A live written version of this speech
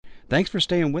Thanks for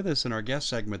staying with us in our guest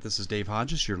segment. This is Dave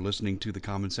Hodges. You're listening to The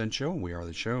Common Sense Show, and we are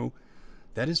the show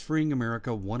that is freeing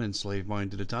America one enslaved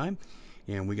mind at a time.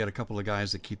 And we got a couple of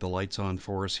guys that keep the lights on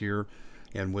for us here.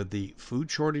 And with the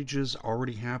food shortages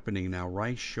already happening now,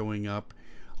 rice showing up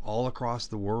all across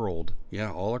the world. Yeah,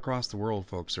 all across the world,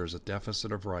 folks, there's a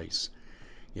deficit of rice.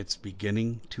 It's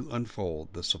beginning to unfold.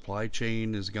 The supply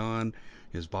chain is gone.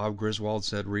 As Bob Griswold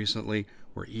said recently,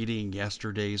 we're eating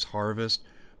yesterday's harvest.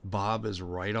 Bob is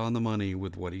right on the money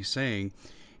with what he's saying.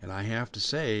 And I have to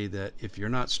say that if you're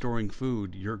not storing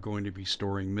food, you're going to be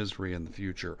storing misery in the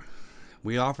future.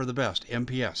 We offer the best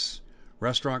MPS,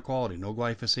 restaurant quality, no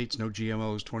glyphosates, no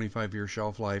GMOs, 25-year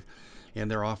shelf life.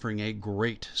 And they're offering a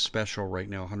great special right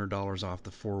now, $100 off the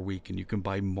 4-week, and you can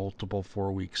buy multiple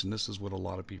 4 weeks. And this is what a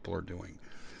lot of people are doing.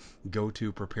 Go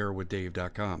to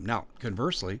preparewithdave.com. Now,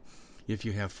 conversely, if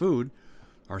you have food,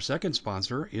 our second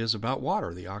sponsor is about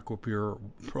water, the AquaPure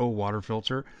Pro water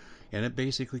filter, and it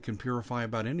basically can purify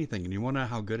about anything. And you want to know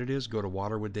how good it is? Go to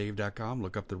waterwithdave.com,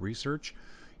 look up the research,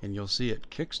 and you'll see it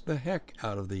kicks the heck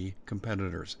out of the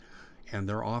competitors. And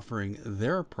they're offering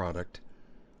their product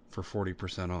for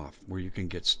 40% off, where you can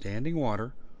get standing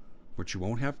water, which you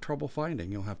won't have trouble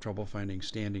finding. You'll have trouble finding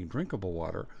standing drinkable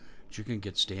water. But you can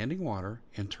get standing water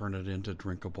and turn it into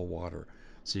drinkable water.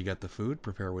 So you got the food,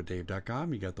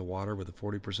 preparewithdave.com. You got the water with a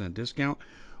 40% discount,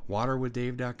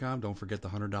 waterwithdave.com. Don't forget the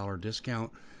 $100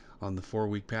 discount on the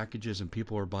 4-week packages, and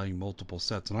people are buying multiple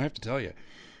sets. And I have to tell you,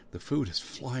 the food is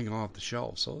flying off the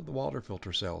shelves. So the water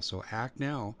filter sells. So act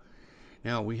now.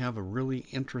 Now we have a really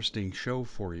interesting show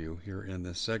for you here in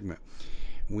this segment.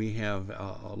 We have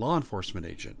a law enforcement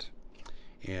agent,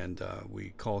 and we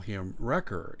call him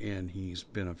Wrecker, and he's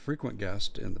been a frequent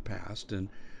guest in the past, and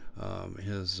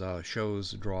his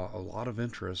shows draw a lot of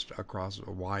interest across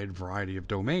a wide variety of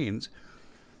domains,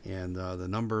 and the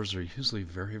numbers are usually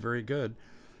very, very good,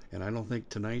 and I don't think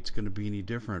tonight's going to be any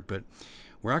different, but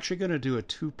we're actually going to do a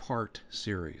two-part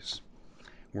series.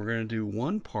 We're going to do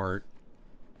one part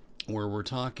where we're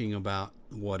talking about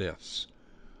what ifs.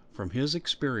 From his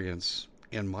experience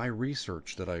and my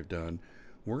research that I've done,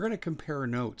 we're going to compare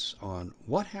notes on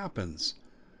what happens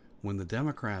when the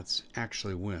Democrats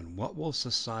actually win. What will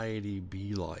society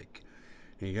be like?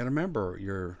 And you got to remember,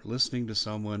 you're listening to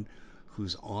someone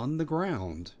who's on the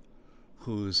ground,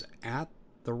 who's at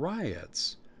the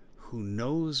riots, who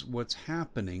knows what's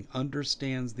happening,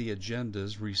 understands the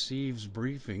agendas, receives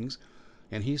briefings,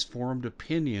 and he's formed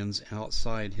opinions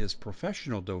outside his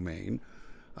professional domain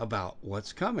about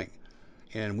what's coming.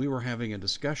 And we were having a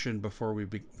discussion before we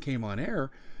came on air,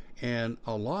 and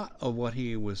a lot of what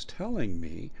he was telling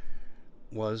me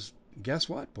was, guess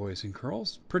what, boys and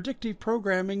girls? Predictive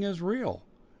programming is real.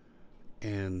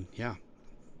 And yeah,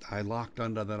 I locked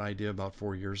onto that idea about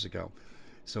 4 years ago.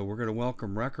 So we're going to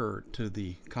welcome Wrecker to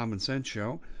the Common Sense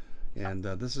Show, and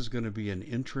this is going to be an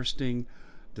interesting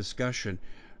discussion.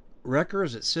 Wrecker,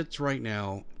 as it sits right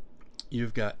now,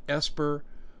 you've got Esper,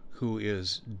 who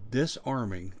is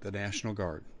disarming the National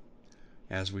Guard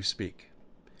as we speak,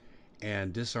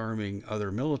 and disarming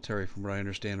other military, from what I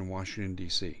understand, in Washington,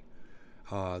 D.C.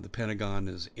 The Pentagon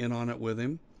is in on it with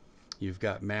him. You've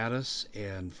got Mattis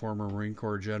and former Marine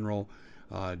Corps General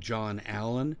John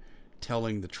Allen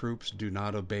telling the troops, do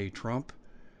not obey Trump.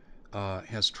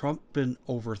 Has Trump been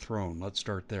overthrown? Let's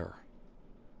start there.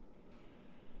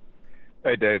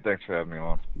 Hey, Dave, thanks for having me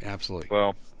on. Absolutely.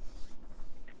 Well,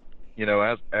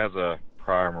 as a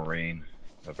prior Marine,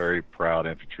 a very proud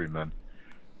infantryman,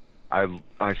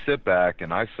 I sit back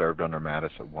and I served under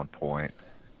Mattis at one point,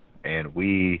 and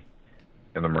we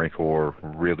in the Marine Corps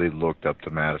really looked up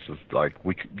to Mattis as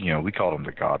we called him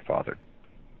the Godfather.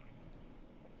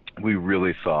 We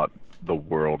really thought the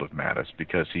world of Mattis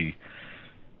because he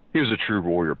was a true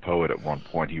warrior poet at one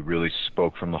point. He really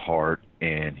spoke from the heart,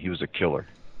 and he was a killer,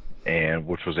 and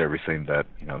which was everything that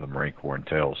the Marine Corps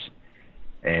entails.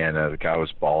 And the guy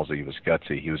was ballsy, he was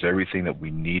gutsy, he was everything that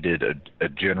we needed a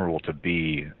general to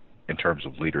be in terms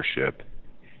of leadership.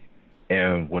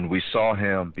 And when we saw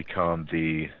him become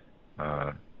the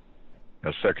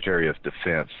Secretary of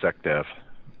Defense, SecDef,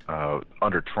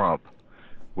 under Trump,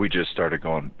 we just started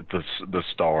going, the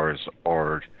stars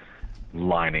are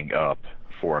lining up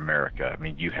for America. I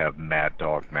mean, you have Mad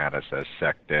Dog Mattis as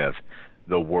SecDef.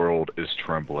 The world is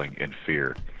trembling in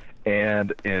fear.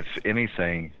 And if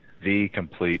anything, the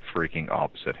complete freaking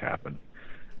opposite happened.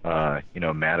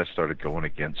 Mattis started going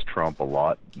against Trump a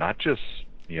lot, not just,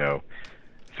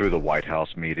 through the White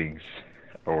House meetings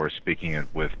or speaking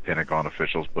with Pentagon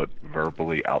officials, but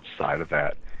verbally outside of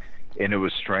that. And it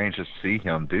was strange to see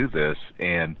him do this.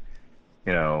 And,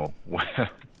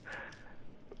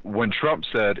 when Trump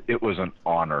said it was an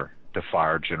honor to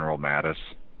fire General Mattis,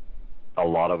 a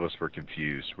lot of us were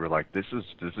confused. We're like, this is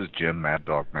Jim Mad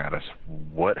Dog Mattis.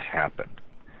 What happened?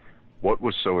 What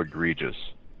was so egregious?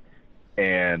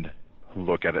 And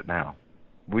look at it now.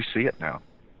 We see it now.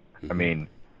 I mean,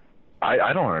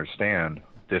 I don't understand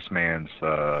this man's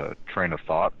train of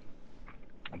thought,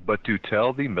 but to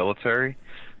tell the military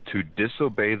to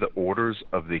disobey the orders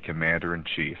of the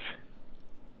commander-in-chief,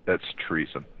 that's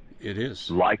treason. It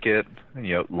is. Like it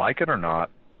or not,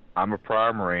 I'm a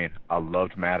prior Marine. I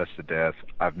loved Mattis to death.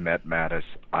 I've met Mattis.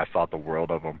 I thought the world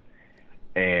of him.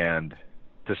 And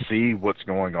to see what's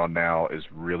going on now is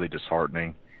really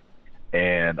disheartening.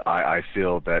 And I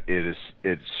feel that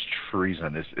it's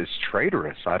treason. It's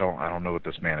traitorous. I don't know what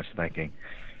this man is thinking.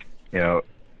 You know,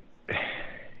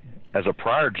 as a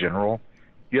prior general,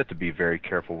 you have to be very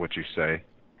careful what you say,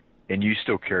 and you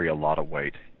still carry a lot of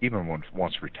weight, even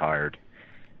once retired.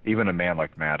 Even a man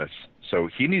like Mattis. So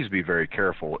he needs to be very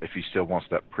careful if he still wants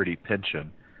that pretty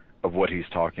pension of what he's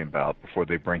talking about before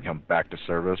they bring him back to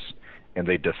service and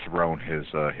they dethrone his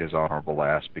honorable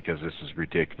ass, because this is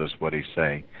ridiculous what he's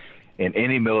saying. And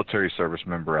any military service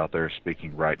member out there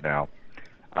speaking right now,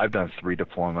 I've done 3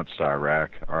 deployments to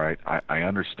Iraq. All right, I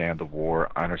understand the war.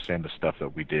 I understand the stuff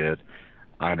that we did.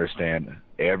 I understand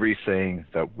everything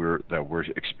that we're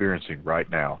experiencing right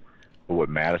now. But what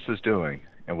Mattis is doing,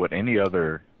 and what any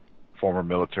other former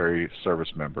military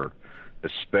service member,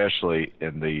 especially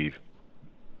in the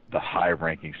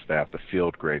high-ranking staff, the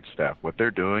field grade staff, what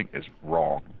they're doing is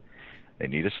wrong. They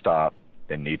need to stop.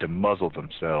 They need to muzzle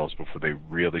themselves before they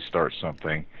really start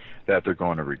something that they're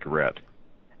going to regret.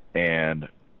 And,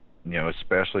 you know,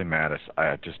 especially Mattis,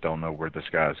 I just don't know where this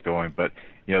guy is going. But,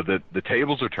 you know, the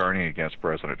tables are turning against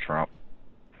President Trump.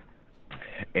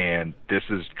 And this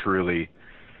is truly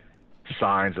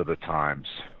signs of the times,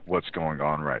 what's going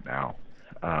on right now.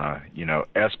 You know,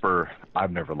 Esper,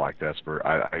 I've never liked Esper.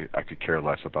 I could care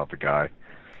less about the guy.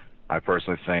 I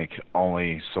personally think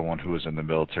only someone who is in the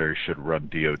military should run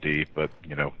DOD, but,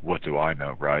 you know, what do I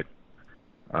know, right?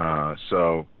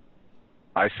 So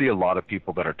I see a lot of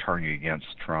people that are turning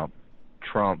against Trump.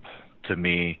 Trump, to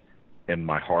me, in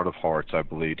my heart of hearts, I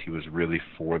believed he was really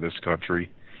for this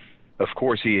country. Of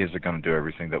course, he isn't going to do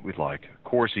everything that we like. Of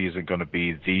course, he isn't going to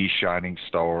be the shining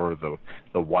star,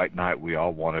 the white knight we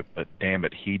all wanted, but damn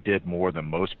it, he did more than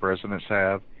most presidents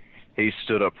have. He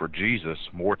stood up for Jesus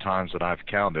more times than I've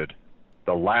counted.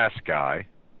 The last guy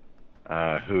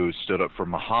who stood up for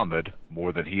Muhammad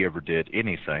more than he ever did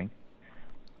anything.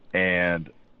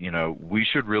 And, you know, we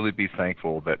should really be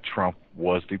thankful that Trump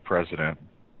was the president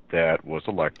that was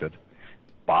elected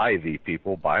by the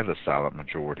people, by the silent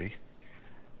majority.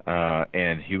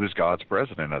 And he was God's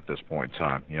president at this point in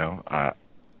time. You know,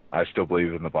 I still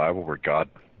believe in the Bible where God,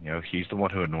 you know, he's the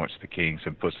one who anoints the kings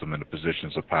and puts them into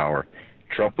positions of power.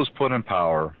 Trump was put in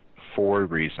power for a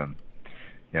reason.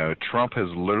 You know, Trump has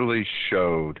literally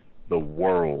showed the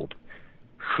world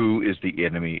who is the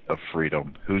enemy of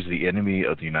freedom, who's the enemy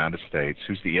of the United States,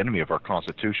 who's the enemy of our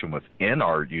Constitution within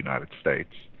our United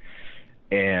States.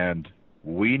 And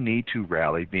we need to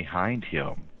rally behind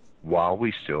him while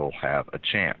we still have a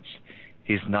chance.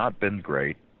 He's not been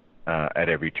great at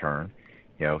every turn.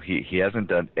 You know, he hasn't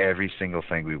done every single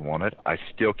thing we wanted. I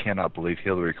still cannot believe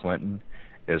Hillary Clinton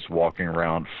is walking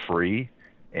around free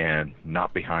and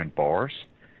not behind bars.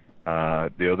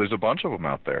 There's a bunch of them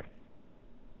out there.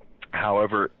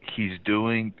 However, he's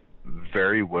doing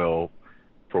very well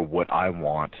for what I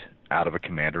want out of a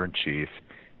commander-in-chief.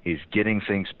 He's getting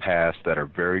things passed that are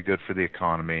very good for the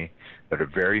economy, that are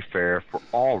very fair for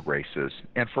all races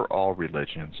and for all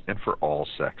religions and for all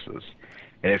sexes.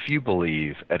 And if you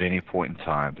believe at any point in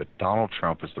time that Donald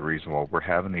Trump is the reason why we're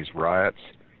having these riots,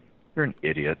 you're an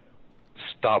idiot.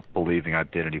 Stop believing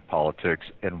identity politics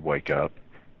and wake up.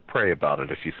 Pray about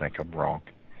it if you think I'm wrong.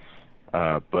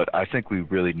 But I think we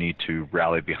really need to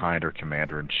rally behind our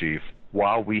commander-in-chief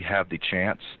while we have the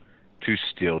chance to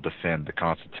still defend the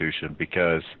Constitution,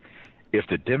 because if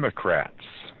the Democrats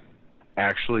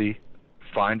actually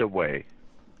find a way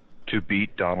to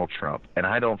beat Donald Trump, and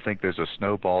I don't think there's a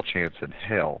snowball chance in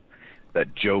hell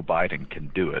that Joe Biden can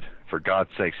do it. For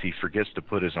God's sakes, he forgets to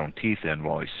put his own teeth in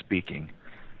while he's speaking.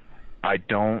 I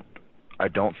don't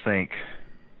think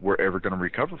we're ever going to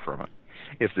recover from it.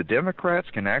 If the Democrats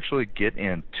can actually get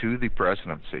into the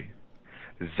presidency,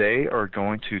 they are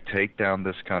going to take down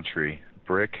this country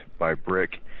brick by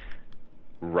brick,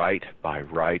 right by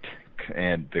right,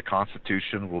 and the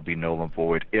Constitution will be null and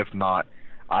void. If not,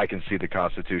 I can see the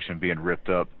Constitution being ripped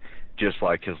up just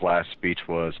like his last speech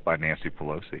was by Nancy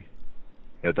Pelosi.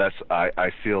 You know,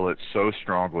 I feel it so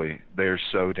strongly. They're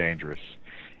so dangerous.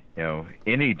 You know,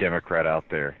 any Democrat out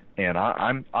there, And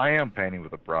I am painting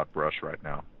with a broad brush right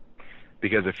now,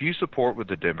 because if you support what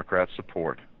the Democrats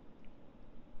support,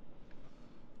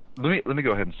 let me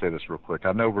go ahead and say this real quick.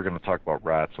 I know we're going to talk about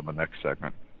riots on the next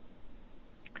segment.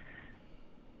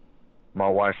 My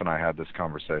wife and I had this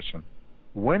conversation.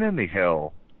 When in the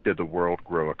hell did the world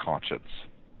grow a conscience?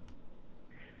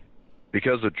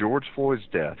 Because of George Floyd's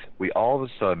death, we all of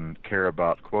a sudden care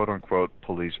about quote unquote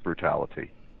police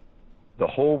brutality. The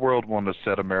whole world wanted to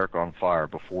set America on fire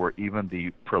before even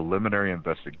the preliminary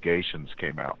investigations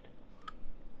came out.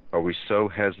 Are we so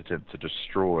hesitant to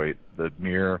destroy the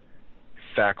mere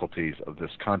faculties of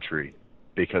this country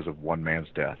because of one man's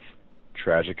death?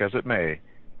 Tragic as it may,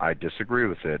 I disagree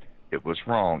with it. It was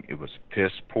wrong. It was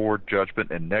piss poor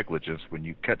judgment and negligence. When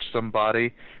you catch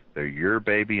somebody, they're your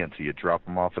baby until you drop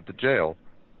them off at the jail.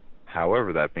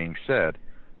 However, that being said,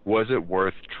 was it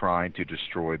worth trying to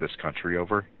destroy this country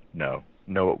over? No.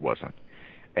 No, it wasn't.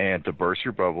 And to burst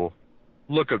your bubble,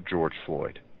 look up George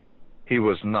Floyd. He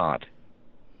was not,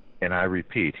 and I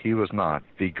repeat, he was not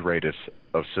the greatest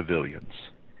of civilians.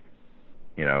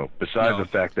 You know, besides No, the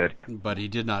fact that, but he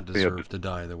did not deserve to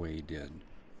die the way he did.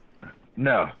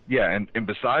 no, yeah, and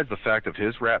besides the fact of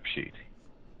his rap sheet,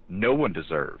 no one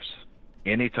deserves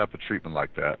any type of treatment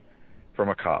like that from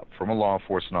a cop, from a law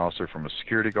enforcement officer, from a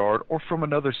security guard, or from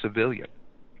another civilian.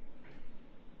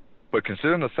 But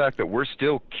considering the fact that we're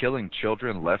still killing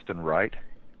children left and right,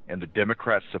 and the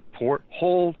Democrats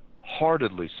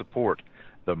wholeheartedly support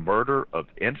the murder of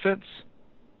infants,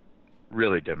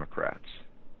 really, Democrats,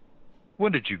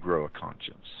 when did you grow a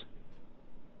conscience?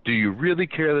 Do you really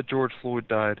care that George Floyd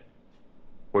died?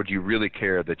 Or do you really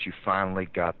care that you finally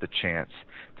got the chance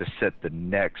to set the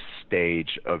next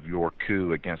stage of your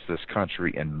coup against this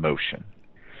country in motion?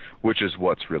 Which is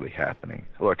what's really happening.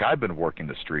 Look, I've been working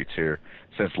the streets here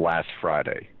since last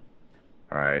Friday,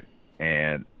 all right?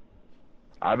 And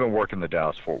I've been working the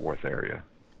Dallas-Fort Worth area.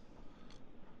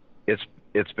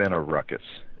 It's been a ruckus.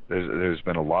 There's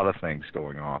been a lot of things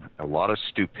going on, a lot of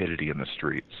stupidity in the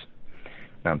streets.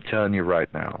 And I'm telling you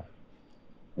right now,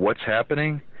 what's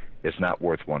happening is not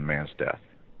worth one man's death.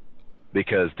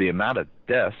 Because the amount of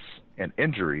deaths and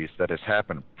injuries that has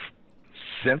happened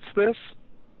since this,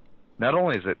 not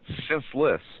only is it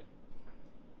senseless,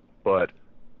 but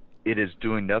it is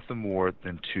doing nothing more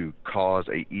than to cause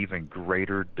a even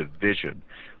greater division,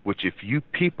 which if you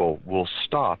people will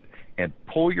stop and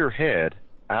pull your head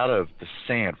out of the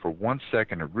sand for 1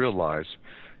 second and realize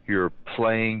you're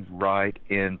playing right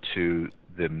into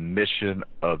the mission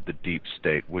of the deep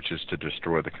state, which is to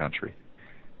destroy the country.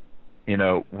 You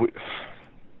know,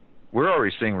 we're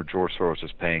already seeing where George Soros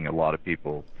is paying a lot of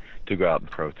people to go out and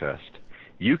protest.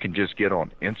 You can just get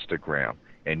on Instagram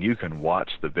and you can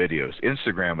watch the videos.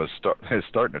 Instagram is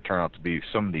starting to turn out to be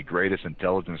some of the greatest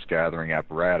intelligence gathering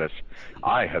apparatus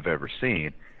I have ever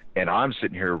seen. And I'm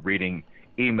sitting here reading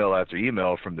email after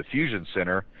email from the Fusion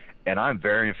Center, and I'm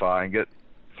verifying it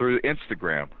through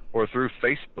Instagram or through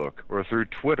Facebook or through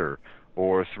Twitter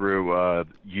or through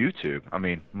YouTube. I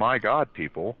mean, my God,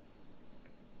 people,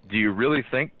 do you really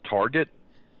think Target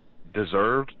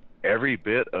deserved every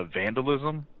bit of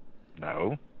vandalism?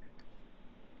 No.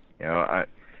 You know,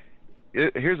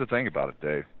 here's the thing about it,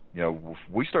 Dave. You know,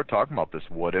 if we start talking about this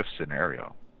what-if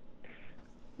scenario,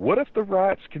 what if the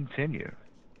riots continue?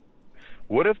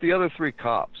 What if the other 3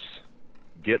 cops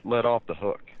get let off the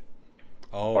hook?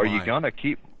 Oh Are my! you gonna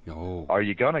keep? Oh, Are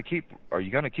you gonna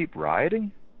keep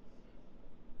rioting?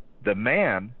 The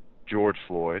man, George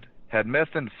Floyd, had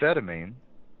methamphetamine.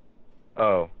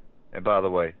 Oh, and by the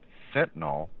way,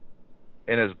 fentanyl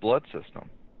in his blood system.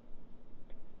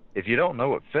 If you don't know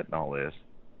what fentanyl is,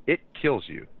 it kills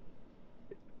you.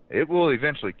 It will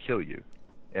eventually kill you.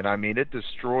 And I mean, it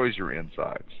destroys your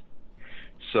insides.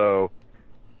 So,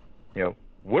 you know,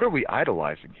 what are we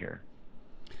idolizing here?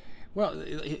 well,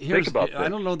 Think about I this.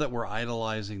 don't know that we're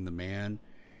idolizing the man.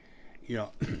 You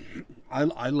know,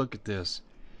 I look at this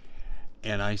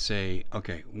and I say,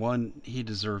 okay, one, he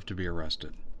deserved to be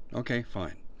arrested. Okay,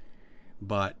 fine.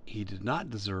 But he did not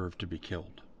deserve to be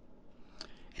killed.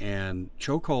 And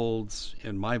chokeholds,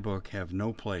 in my book, have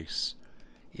no place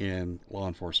in law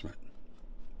enforcement.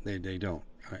 They don't.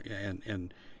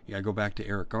 And yeah, I go back to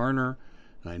Eric Garner,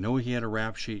 and I know he had a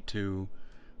rap sheet too,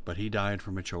 but he died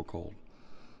from a chokehold,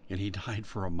 and he died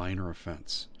for a minor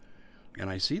offense. And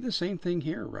I see the same thing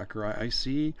here, Wrecker. I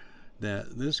see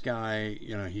that this guy,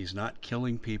 you know, he's not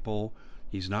killing people.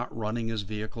 He's not running his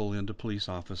vehicle into police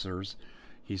officers.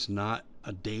 He's not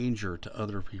a danger to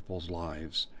other people's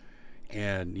lives.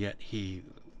 And yet he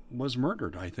was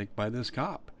murdered, I think, by this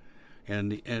cop.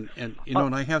 And you know, Uh,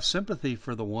 and I have sympathy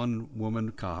for the one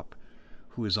woman cop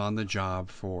who is on the job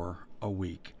for a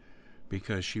week.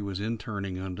 because she was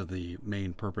interning under the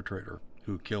main perpetrator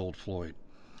who killed Floyd.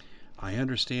 I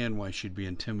understand why she'd be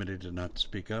intimidated not to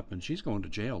speak up, and she's going to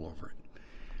jail over it.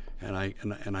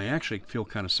 And I actually feel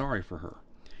kind of sorry for her.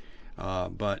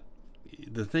 But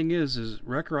the thing is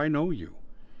Wrecker, I know you.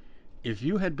 If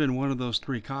you had been one of those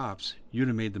three cops, you'd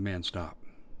have made the man stop.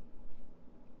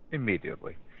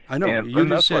 Immediately. I know. And You just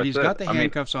that's what said I he's said. got the I mean,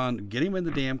 handcuffs on. Get him in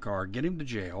the damn car. Get him to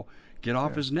jail. Get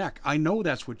off yeah. his neck. I know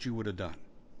that's what you would have done.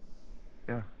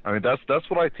 Yeah, I mean that's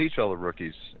what I teach all the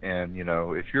rookies. And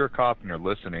if you're a cop and you're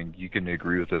listening, you can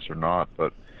agree with this or not,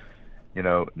 but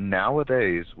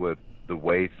nowadays with the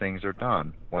way things are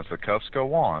done, once the cuffs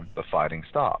go on, the fighting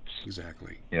stops.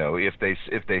 Exactly. If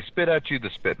they spit at you,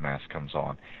 the spit mask comes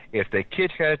on. If they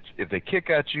kick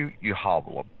at you, you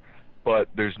hobble them. But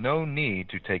there's no need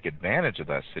to take advantage of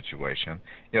that situation.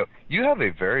 You have a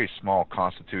very small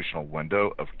constitutional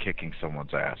window of kicking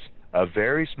someone's ass. A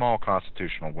very small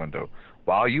constitutional window.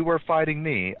 While you are fighting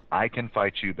me, I can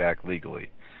fight you back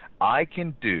legally. I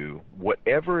can do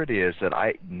whatever it is that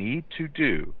I need to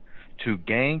do to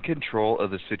gain control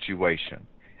of the situation.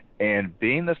 And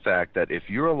being the fact that if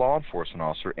you're a law enforcement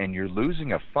officer and you're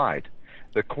losing a fight,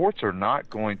 the courts are not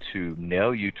going to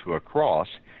nail you to a cross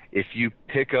if you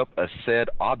pick up a said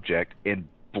object and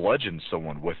bludgeon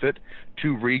someone with it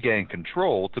to regain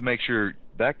control, to make sure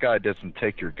that guy doesn't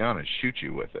take your gun and shoot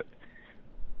you with it.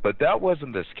 But that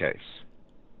wasn't this case.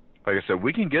 Like I said,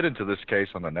 we can get into this case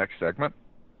on the next segment,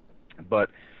 but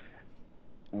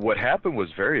what happened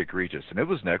was very egregious, and it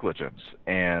was negligence.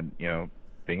 And,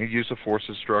 being a use of force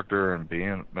instructor and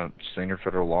being a senior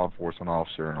federal law enforcement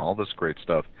officer and all this great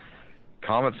stuff,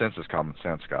 common sense is common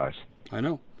sense, guys. I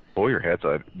know. Pull your heads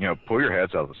out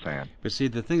of the sand. But see,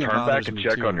 the thing that Turn bothers back and me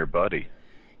check too, on your buddy.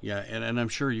 Yeah, and I'm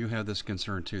sure you have this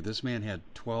concern too. This man had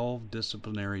 12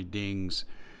 disciplinary dings,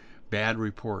 bad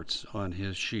reports on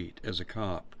his sheet as a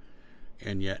cop,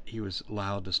 and yet he was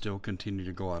allowed to still continue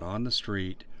to go out on the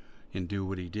street and do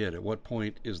what he did. At what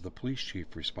point is the police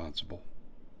chief responsible?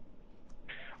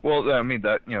 Well, I mean,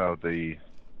 that the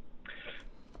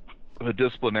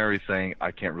disciplinary thing,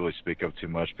 I can't really speak of too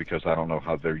much because I don't know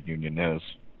how their union is,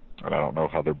 and I don't know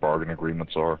how their bargain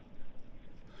agreements are,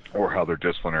 or how their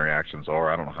disciplinary actions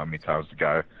are. I don't know how many times the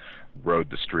guy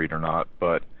rode the street or not,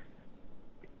 but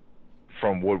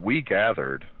from what we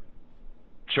gathered,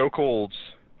 chokeholds,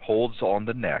 holds on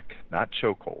the neck, not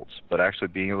chokeholds, but actually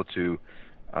being able to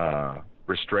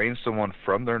restrain someone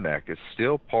from their neck is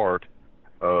still part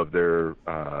of their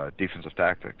defensive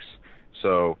tactics.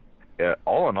 So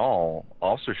all in all,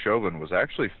 Officer Chauvin was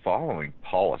actually following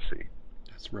policy.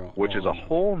 That's real. Which is a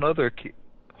whole nother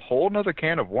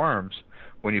can of worms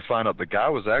when you find out the guy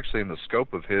was actually in the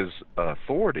scope of his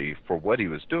authority for what he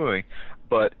was doing,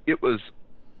 but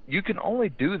you can only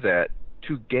do that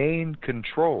to gain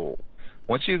control.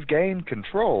 Once you've gained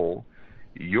control,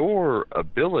 your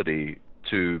ability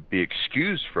to be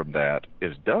excused from that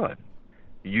is done.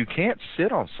 You can't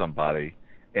sit on somebody,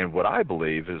 and what I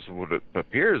believe is what it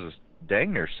appears is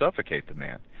dang near suffocate the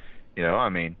man. I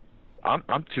mean,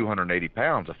 I'm 280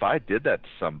 pounds. If I did that to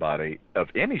somebody of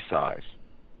any size,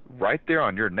 right there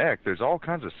on your neck, there's all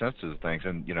kinds of sensitive things.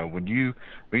 And when you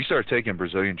start taking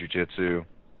Brazilian Jiu-Jitsu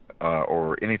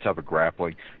or any type of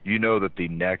grappling, you know that the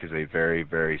neck is a very,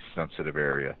 very sensitive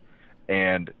area.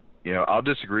 And I'll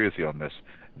disagree with you on this.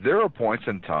 There are points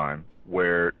in time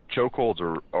where chokeholds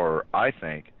are I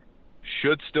think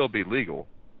should still be legal,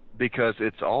 because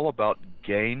it's all about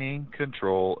gaining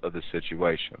control of the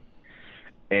situation.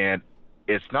 And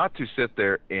it's not to sit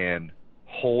there and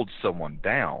hold someone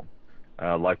down,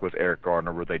 like with Eric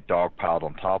Gardner, where they dogpiled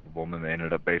on top of him and they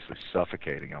ended up basically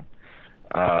suffocating him.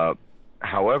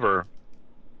 However,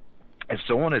 if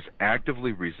someone is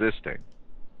actively resisting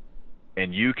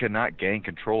and you cannot gain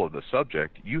control of the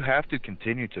subject, you have to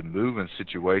continue to move in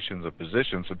situations or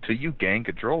positions until you gain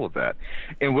control of that.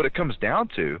 And what it comes down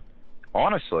to,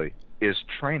 honestly, is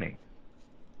training.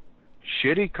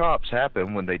 Shitty cops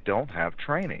happen when they don't have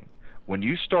training. When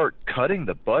you start cutting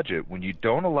the budget, when you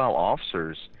don't allow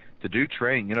officers to do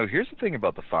training, here's the thing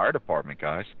about the fire department,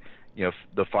 guys.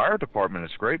 The fire department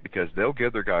is great because they'll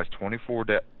give their guys 24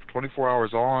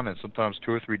 hours on and sometimes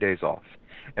 2 or 3 days off.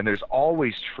 And there's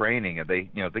always training, and they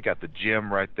got the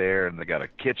gym right there, and they got a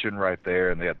kitchen right there,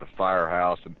 and they got the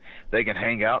firehouse, and they can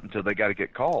hang out until they got to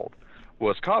get called.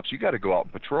 Well, as cops, you got to go out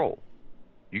and patrol.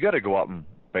 You got to go out and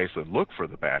basically look for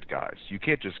the bad guys. You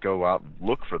can't just go out and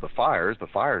look for the fires. The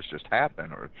fires just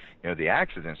happen, or the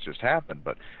accidents just happen.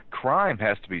 But crime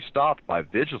has to be stopped by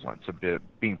vigilance,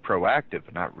 being proactive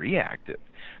and not reactive.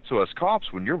 So as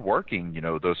cops, when you're working,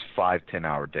 those 5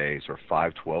 10-hour days or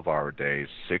 5 12-hour days,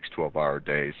 6 12-hour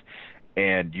days,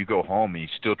 and you go home and you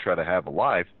still try to have a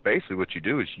life, basically what you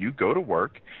do is you go to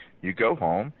work, you go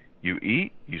home, you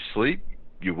eat, you sleep,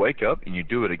 you wake up, and you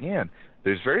do it again.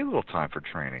 There's very little time for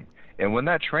training. And when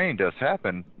that training does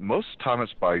happen, most of the time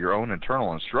it's by your own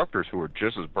internal instructors who are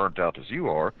just as burnt out as you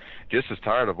are, just as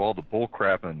tired of all the bull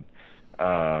crap and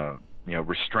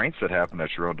restraints that happen at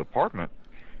your own department,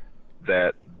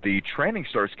 that the training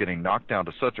starts getting knocked down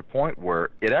to such a point where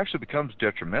it actually becomes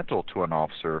detrimental to an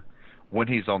officer when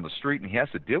he's on the street and he has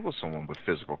to deal with someone with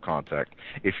physical contact.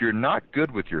 If you're not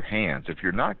good with your hands, if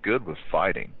you're not good with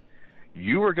fighting,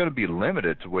 you are going to be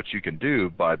limited to what you can do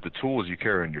by the tools you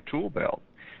carry in your tool belt.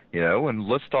 And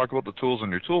let's talk about the tools in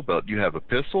your tool belt. You have a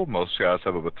pistol. Most guys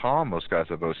have a baton. Most guys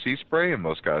have OC spray, and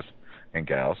most guys and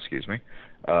gals,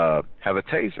 have a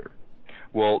taser.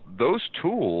 Well, those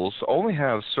tools only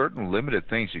have certain limited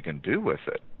things you can do with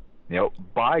it,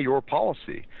 by your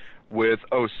policy. With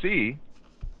OC,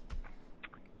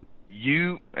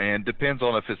 and depends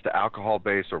on if it's the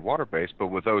alcohol-based or water-based, but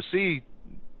with OC,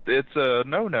 it's a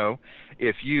no-no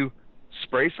if you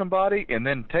spray somebody and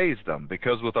then tase them,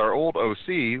 because with our old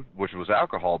OC, which was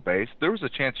alcohol-based, there was a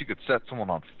chance you could set someone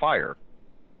on fire.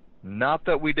 Not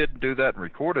that we didn't do that and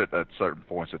record it at certain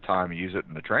points of time and use it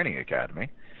in the training academy,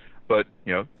 but,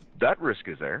 that risk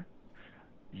is there.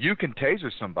 You can taser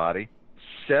somebody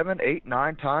 7, 8,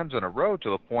 9 times in a row to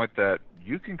the point that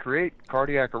you can create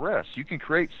cardiac arrest. You can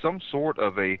create some sort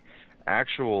of a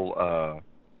actual,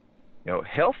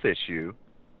 health issue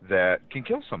that can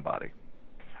kill somebody.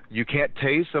 You can't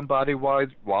tase somebody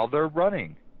while they're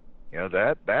running.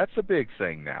 That's a big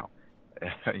thing now.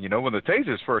 When the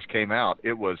tasers first came out,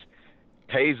 it was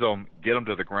tase them, get them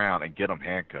to the ground, and get them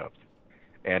handcuffed.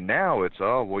 And now it's,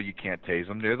 you can't tase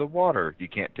them near the water. You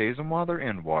can't tase them while they're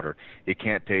in water. You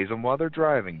can't tase them while they're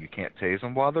driving. You can't tase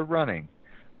them while they're running.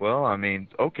 Well,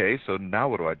 okay, so now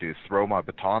what do I do? Throw my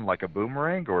baton like a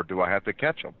boomerang, or do I have to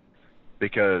catch them?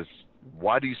 Because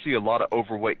why do you see a lot of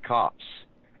overweight cops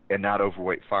and not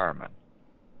overweight firemen?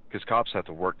 Because cops have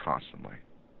to work constantly.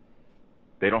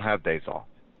 They don't have days off.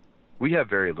 We have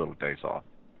very little days off.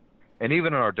 And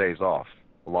even in our days off,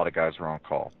 a lot of guys are on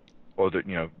call. Or that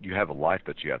you have a life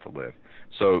that you have to live.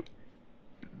 So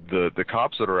the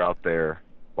cops that are out there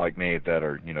like me that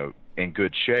are in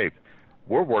good shape,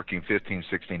 we're working 15,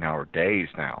 16-hour days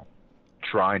now,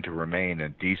 trying to remain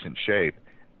in decent shape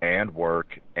and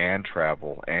work and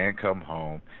travel and come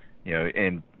home.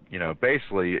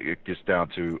 Basically it gets down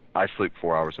to I sleep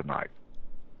 4 hours a night.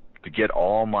 To get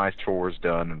all my chores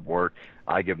done and work,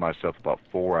 I give myself about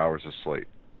 4 hours of sleep.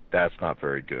 That's not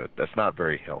very good. That's not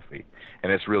very healthy,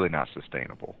 and it's really not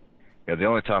sustainable. The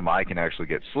only time I can actually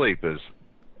get sleep is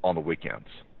on the weekends.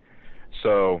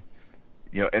 So,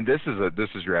 and this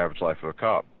is your average life of a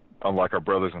cop. Unlike our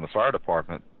brothers in the fire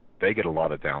department, they get a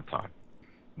lot of downtime.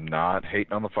 Not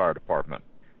hating on the fire department.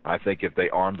 I think if they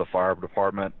armed the fire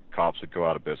department, cops would go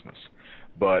out of business.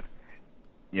 But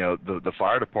the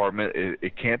fire department,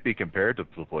 it can't be compared to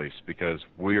the police because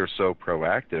we are so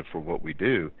proactive for what we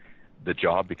do. The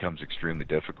job becomes extremely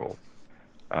difficult.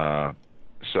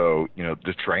 So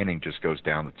the training just goes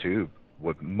down the tube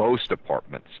with most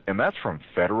departments, and that's from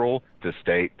federal to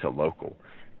state to local.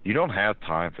 You don't have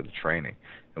time for the training,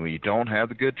 and when you don't have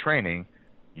the good training,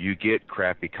 you get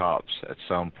crappy cops at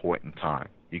some point in time.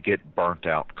 You get burnt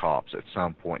out cops at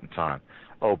some point in time.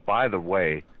 Oh, by the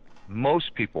way,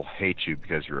 most people hate you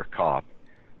because you're a cop.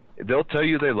 They'll tell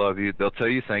you they love you. They'll tell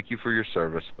you thank you for your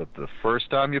service, but the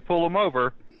first time you pull them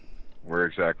over,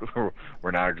 we're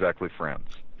not exactly friends.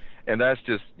 And that's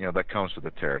just, that comes with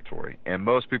the territory. And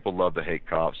most people love to hate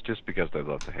cops just because they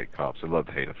love to hate cops. They love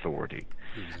to hate authority.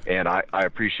 Exactly. And I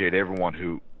appreciate everyone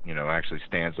who, actually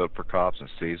stands up for cops and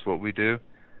sees what we do.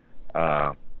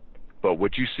 But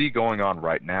what you see going on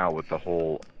right now with the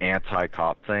whole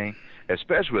anti-cop thing,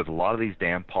 especially with a lot of these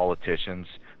damn politicians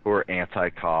who are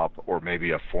anti-cop, or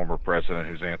maybe a former president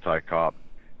who's anti-cop,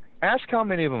 ask how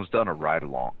many of them has done a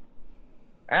ride-along.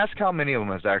 Ask how many of them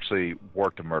has actually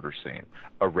worked a murder scene,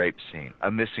 a rape scene, a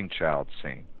missing child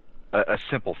scene, a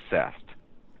simple theft,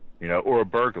 or a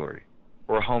burglary,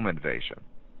 or a home invasion.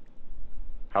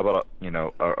 How about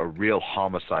a real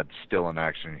homicide still in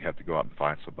action and you have to go out and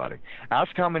find somebody?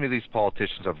 Ask how many of these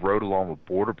politicians have rode along with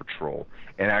Border Patrol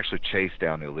and actually chased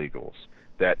down illegals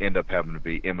that end up having to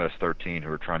be MS-13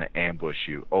 who are trying to ambush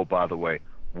you. Oh, by the way,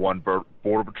 one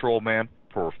Border Patrol man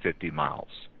per 50 miles.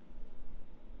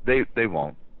 They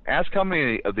won't. Ask how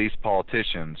many of these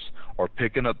politicians are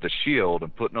picking up the shield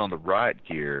and putting on the riot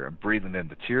gear and breathing in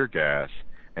the tear gas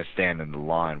and standing in the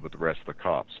line with the rest of the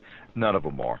cops. None of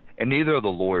them are. And neither are the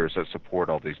lawyers that support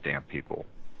all these damn people.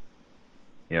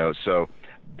 So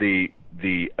the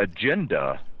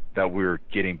agenda that we're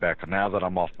getting back, now that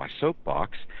I'm off my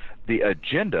soapbox, the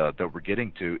agenda that we're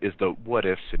getting to is the what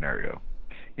if scenario.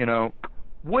 You know,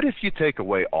 what if you take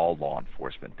away all law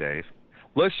enforcement, Dave?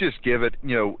 Let's just give it,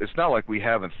 it's not like we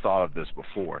haven't thought of this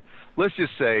before. Let's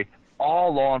just say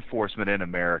all law enforcement in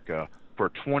America for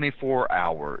 24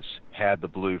 hours had the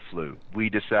blue flu. We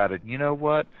decided, you know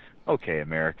what? Okay,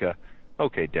 America.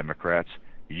 Okay, Democrats.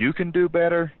 You can do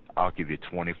better. I'll give you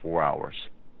 24 hours.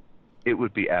 It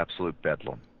would be absolute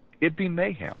bedlam. It'd be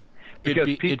mayhem. Because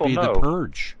people know. It'd be The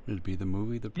Purge. It'd be the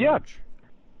movie The Purge.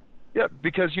 Yeah,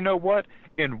 because you know what?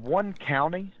 In one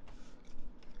county,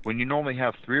 when you normally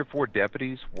have 3 or 4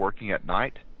 deputies working at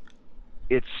night,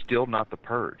 it's still not The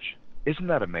Purge. Isn't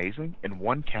that amazing? In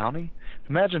one county?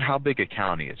 Imagine how big a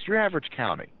county is. Your average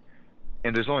county.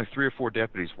 And there's only 3 or 4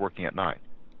 deputies working at night.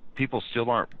 People still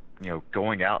aren't,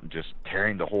 going out and just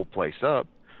tearing the whole place up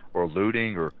or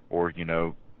looting or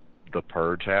the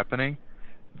purge happening.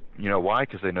 You know why?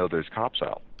 Because they know there's cops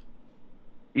out.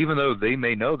 Even though they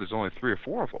may know there's only 3 or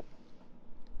 4 of them.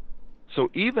 So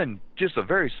even just a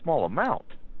very small amount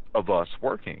of us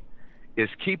working is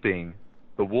keeping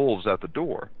the wolves at the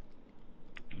door.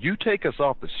 You take us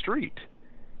off the street,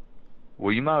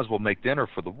 well, you might as well make dinner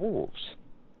for the wolves.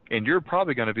 And you're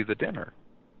probably going to be the dinner.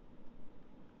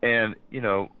 And,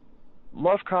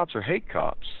 love cops or hate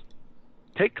cops.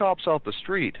 Take cops off the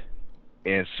street,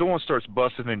 and someone starts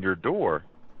busting in your door.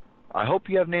 I hope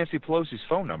you have Nancy Pelosi's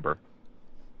phone number.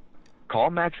 Call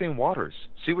Maxine Waters.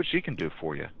 See what she can do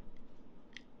for you.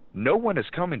 No one is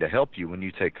coming to help you when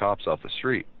you take cops off the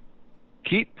street.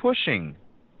 Keep pushing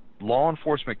law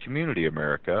enforcement community,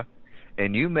 America,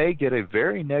 and you may get a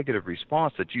very negative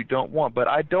response that you don't want. But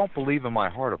I don't believe in my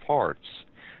heart of hearts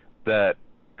that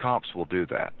cops will do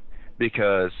that,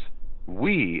 because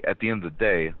we, at the end of the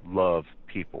day, love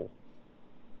people.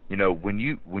 When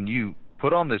you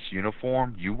put on this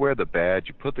uniform, you wear the badge,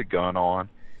 you put the gun on,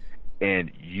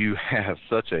 and you have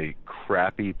such a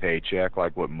crappy paycheck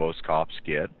like what most cops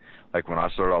get. Like when I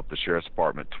started off the sheriff's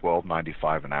department,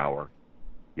 $12.95 an hour.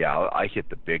 Yeah, I hit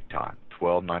the big time,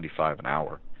 $12.95 an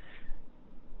hour.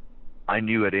 I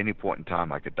knew at any point in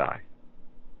time I could die.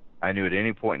 I knew at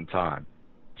any point in time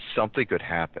something could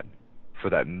happen for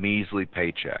that measly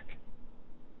paycheck.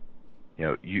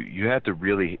 You have to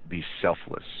really be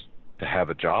selfless to have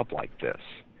a job like this.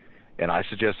 And I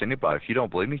suggest anybody, if you don't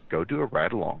believe me, go do a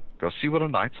ride along. Go see what a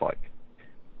night's like.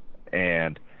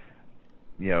 And,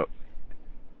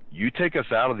 you take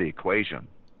us out of the equation,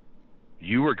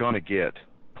 you are going to get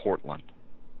Portland.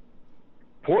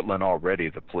 Portland already,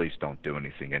 the police don't do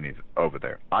anything over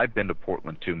there. I've been to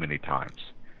Portland too many times.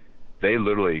 They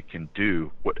literally can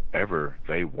do whatever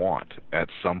they want at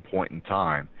some point in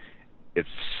time. If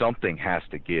something has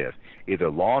to give, either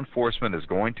law enforcement is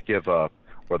going to give up,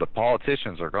 or the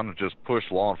politicians are going to just push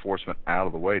law enforcement out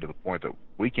of the way to the point that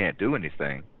we can't do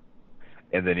anything.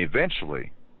 And then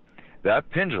eventually, that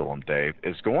pendulum, Dave,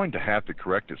 is going to have to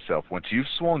correct itself. Once you've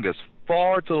swung as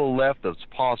far to the left as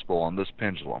possible on this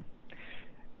pendulum,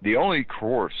 the only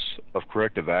course of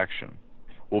corrective action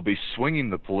will be swinging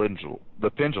the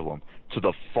pendulum to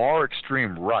the far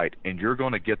extreme right, and you're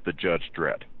going to get the Judge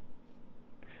Dredd.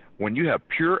 When you have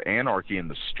pure anarchy in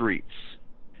the streets,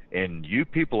 and you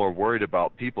people are worried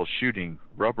about people shooting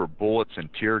rubber bullets and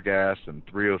tear gas and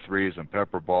 303s and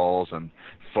pepper balls and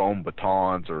foam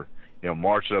batons, or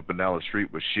marching up and down the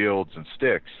street with shields and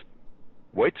sticks,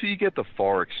 wait till you get the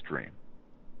far extreme.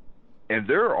 And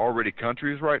there are already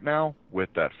countries right now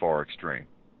with that far extreme.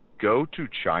 Go to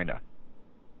China.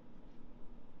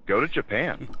 Go to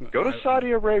Japan. Go to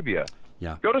Saudi Arabia.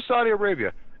 Yeah. Go to Saudi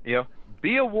Arabia.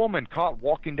 Be a woman caught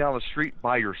walking down the street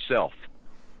by yourself.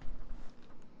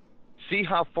 See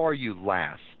how far you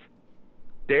last.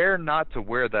 Dare not to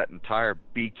wear that entire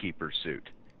beekeeper suit.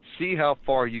 See how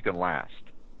far you can last.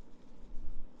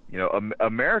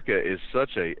 America is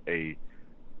such a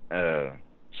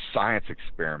science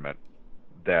experiment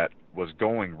that was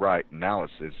going right, now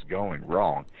it's going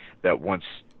wrong, that once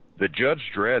the Judge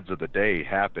Dredds of the day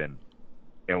happen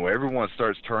and when everyone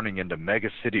starts turning into Mega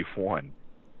City 1,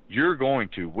 you're going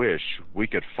to wish we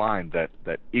could find that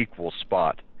equal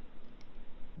spot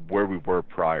where we were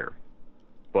prior.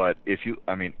 But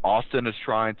Austin is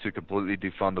trying to completely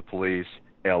defund the police.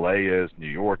 LA is, New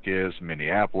York is,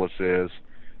 Minneapolis is.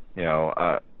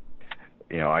 I've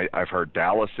heard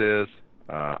Dallas is.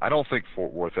 I don't think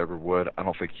Fort Worth ever would. I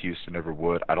don't think Houston ever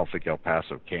would. I don't think El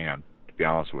Paso can, to be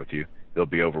honest with you. They'll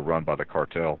be overrun by the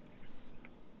cartel.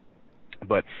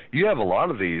 But you have a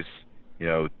lot of these,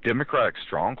 Democratic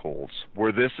strongholds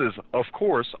where this is, of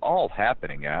course, all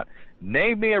happening at.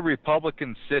 Name me a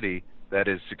Republican city that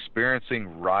is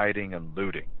experiencing rioting and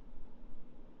looting.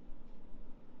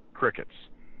 Crickets.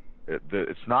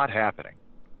 It's not happening.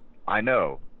 I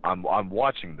know. I'm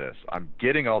watching this. I'm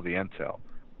getting all the intel.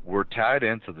 We're tied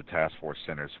into the task force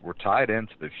centers. We're tied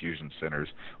into the fusion centers.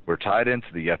 We're tied into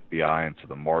the FBI, into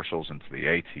the marshals, into the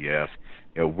ATF.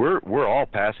 You know, we're all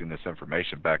passing this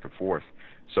information back and forth.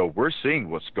 So we're seeing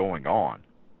what's going on,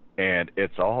 and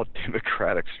it's all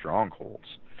Democratic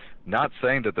strongholds. Not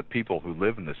saying that the people who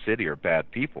live in the city are bad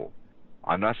people.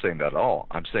 I'm not saying that at all.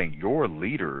 I'm saying your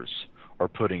leaders are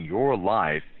putting your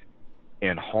life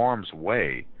in harm's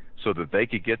way so that they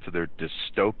could get to their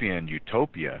dystopian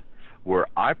utopia, where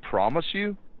I promise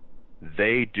you,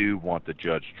 they do want the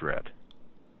Judge Dredd.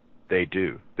 They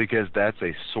do, because that's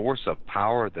a source of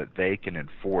power that they can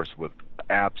enforce with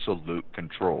absolute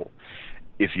control.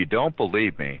 If you don't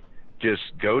believe me, just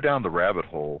go down the rabbit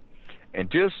hole and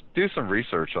just do some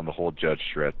research on the whole Judge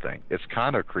Dredd thing. It's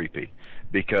kind of creepy,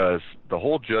 because the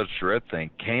whole Judge Dredd thing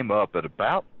came up at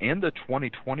about in the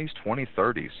 2020s,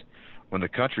 2030s, when the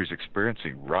country's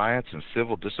experiencing riots and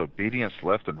civil disobedience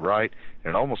left and right,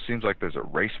 and it almost seems like there's a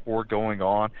race war going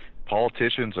on.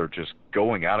 Politicians are just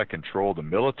going out of control. The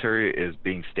military is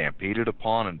being stampeded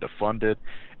upon and defunded,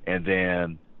 and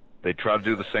then they try to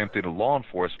do the same thing to law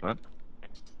enforcement,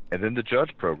 and then the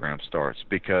judge program starts,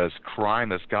 because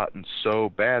crime has gotten so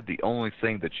bad. The only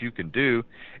thing that you can do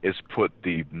is put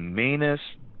the meanest,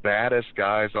 baddest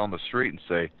guys on the street and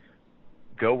say,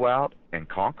 go out and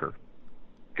conquer.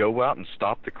 Go out and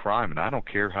stop the crime, and I don't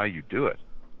care how you do it.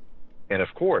 And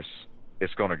of course,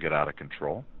 it's going to get out of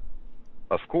control.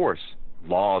 Of course,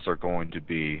 laws are going to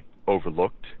be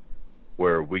overlooked,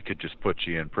 where we could just put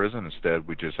you in prison. Instead,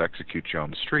 we just execute you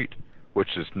on the street,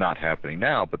 which is not happening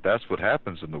now, but that's what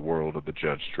happens in the world of the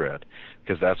Judge Dredd,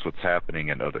 because that's what's happening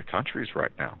in other countries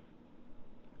right now.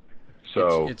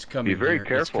 So it's coming be very here.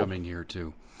 careful. It's coming here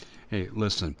too. Hey,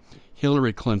 listen,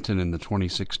 Hillary Clinton in the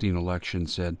 2016 election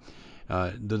said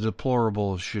the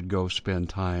deplorables should go spend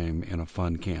time in a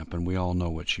fun camp, and we all know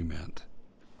what she meant.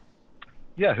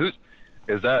 Yeah,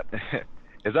 is that?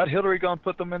 Is that Hillary going to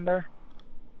put them in there?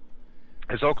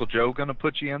 Is Uncle Joe going to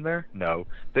put you in there? No,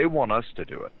 they want us to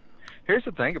do it. Here's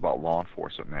the thing about law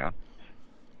enforcement, man.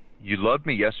 You loved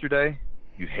me yesterday,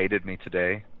 you hated me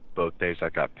today. Both days I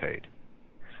got paid.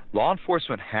 Law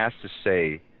enforcement has to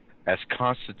stay as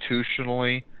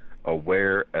constitutionally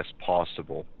aware as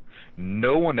possible.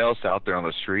 No one else out there on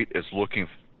the street is looking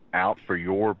out for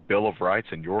your Bill of Rights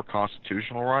and your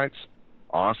constitutional rights,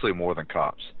 honestly, more than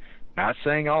cops. Not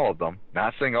saying all of them.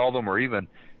 Not saying all of them are even,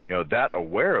 that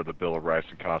aware of the Bill of Rights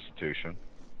and Constitution.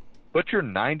 But your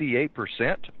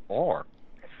 98% are.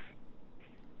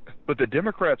 But the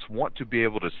Democrats want to be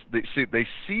able to they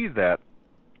see that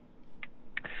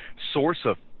source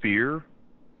of fear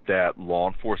that law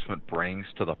enforcement brings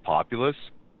to the populace,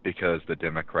 because the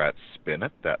Democrats spin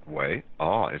it that way.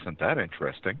 Oh, isn't that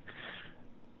interesting?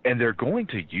 And they're going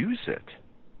to use it.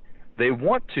 They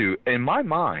want to, in my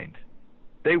mind,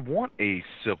 they want a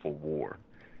civil war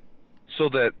so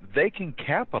that they can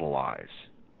capitalize.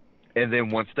 And then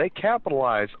once they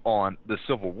capitalize on the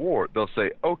Civil War, they'll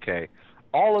say, okay,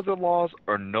 all of the laws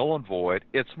are null and void.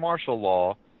 It's martial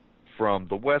law from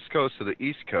the West Coast to the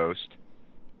East Coast.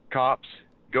 Cops,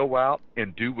 go out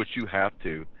and do what you have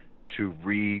to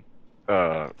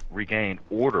regain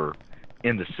order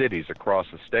in the cities across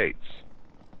the states.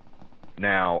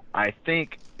 Now, I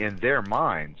think in their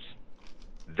minds,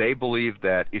 they believe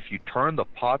that if you turn the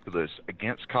populace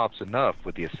against cops enough,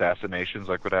 with the assassinations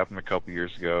like what happened a couple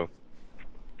years ago,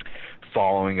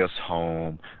 following us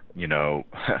home,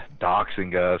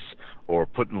 doxing us, or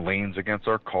putting liens against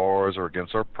our cars or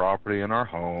against our property and our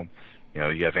home.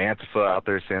 You have Antifa out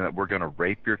there saying that we're going to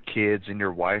rape your kids and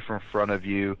your wife in front of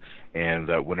you, and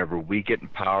that whenever we get in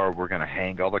power, we're going to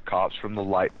hang all the cops from the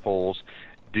light poles.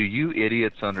 Do you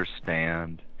idiots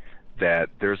understand that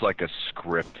there's like a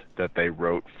script that they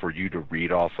wrote for you to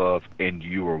read off of, and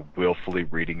you are willfully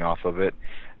reading off of it?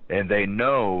 And they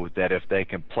know that if they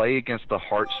can play against the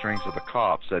heartstrings of the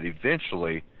cops, that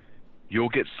eventually you'll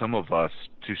get some of us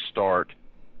to start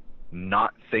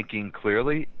not thinking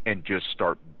clearly and just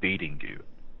start beating you.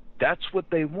 That's what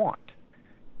they want.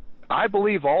 I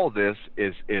believe all of this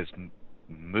is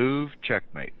move,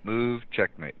 checkmate, move,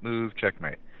 checkmate, move,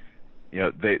 checkmate.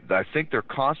 I think they're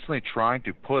constantly trying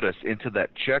to put us into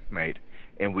that checkmate,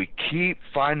 and we keep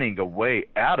finding a way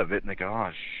out of it, and they go,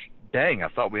 oh, dang, I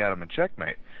thought we had them in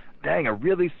checkmate. Dang, I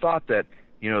really thought that,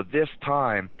 this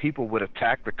time people would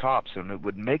attack the cops and it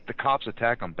would make the cops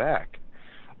attack them back.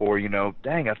 Or,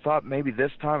 dang, I thought maybe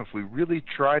this time if we really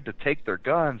tried to take their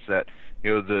guns that,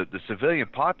 the civilian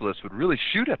populace would really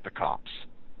shoot at the cops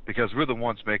because we're the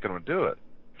ones making them do it.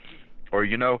 Or,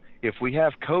 if we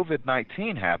have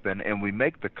COVID-19 happen and we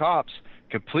make the cops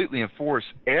completely enforce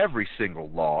every single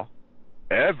law,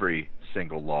 that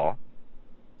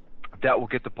will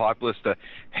get the populace to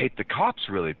hate the cops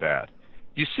really bad.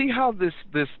 You see how this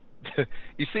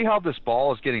you see how this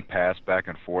ball is getting passed back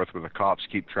and forth, where the cops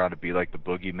keep trying to be like the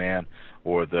boogeyman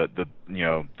or the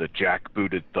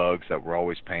jackbooted thugs that we're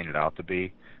always painted out to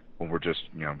be, when we're just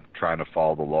trying to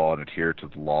follow the law and adhere to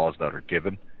the laws that are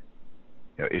given.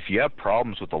 If you have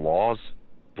problems with the laws,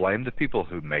 blame the people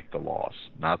who make the laws,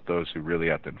 not those who really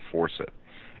have to enforce it.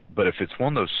 But if it's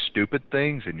one of those stupid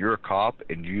things and you're a cop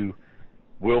and you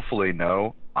willfully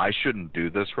know, I shouldn't do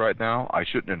this right now, I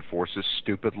shouldn't enforce this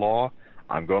stupid law,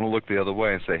 I'm going to look the other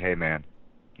way and say, hey man,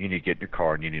 you need to get in your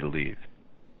car and you need to leave.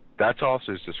 That's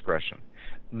officer's discretion.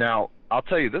 Now, I'll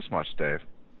tell you this much, Dave.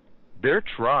 They're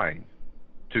trying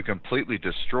to completely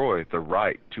destroy the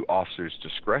right to officers'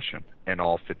 discretion in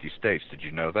all 50 states. Did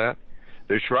you know that?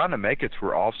 They're trying to make it to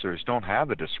where officers don't have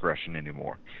the discretion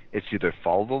anymore. It's either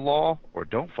follow the law or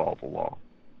don't follow the law.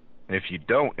 And if you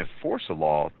don't enforce a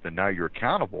law, then now you're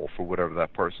accountable for whatever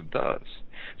that person does.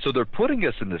 So they're putting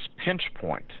us in this pinch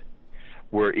point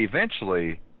where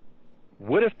eventually,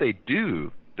 what if they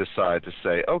do decide to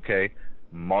say, okay,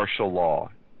 martial law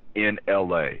in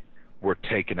L.A., we're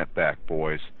taking it back,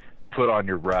 boys. Put on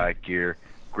your riot gear,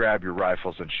 grab your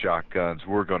rifles and shotguns,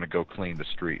 we're going to go clean the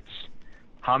streets.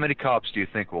 How many cops do you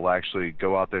think will actually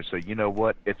go out there and say, you know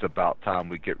what, it's about time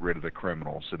we get rid of the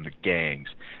criminals and the gangs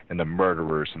and the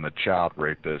murderers and the child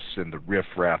rapists and the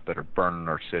riffraff that are burning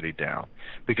our city down?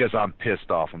 Because I'm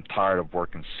pissed off. I'm tired of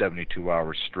working 72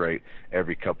 hours straight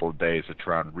every couple of days to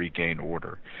try and regain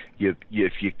order.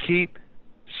 If you keep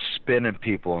spinning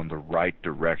people in the right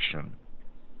direction,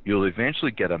 you'll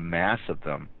eventually get a mass of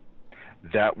them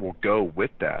that will go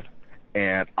with that.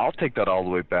 And I'll take that all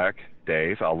the way back,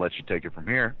 Dave, I'll let you take it from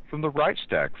here, from the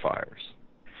Reichstag fires.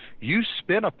 You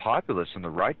spin a populace in the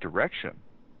right direction,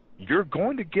 you're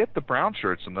going to get the brown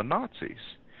shirts and the Nazis.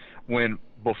 When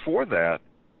before that,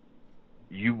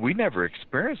 we never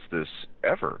experienced this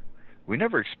ever. We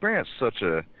never experienced such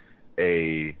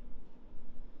a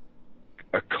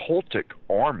cultic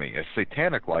army, a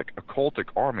satanic-like occultic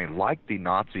army like the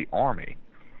Nazi army,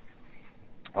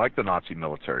 like the Nazi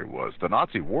military was. The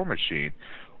Nazi war machine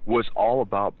was all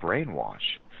about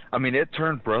brainwash. I mean, it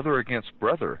turned brother against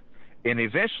brother. And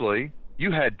eventually,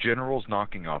 you had generals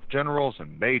knocking off generals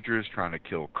and majors trying to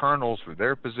kill colonels for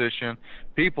their position.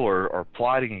 People are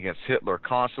plotting against Hitler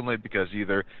constantly because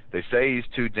either they say he's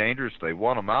too dangerous, they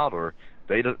want him out, or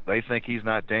they think he's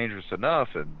not dangerous enough,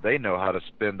 and they know how to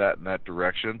spin that in that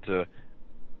direction to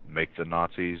make the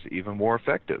Nazis even more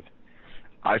effective.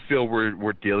 I feel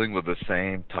we're dealing with the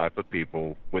same type of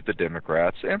people with the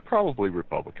Democrats and probably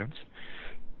Republicans.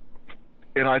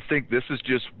 And I think this is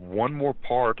just one more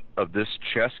part of this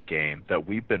chess game that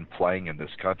we've been playing in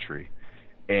this country.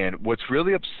 And what's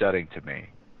really upsetting to me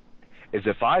is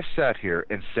if I sat here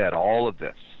and said all of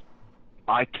this,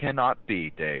 I cannot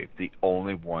be, Dave, the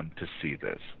only one to see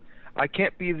this. I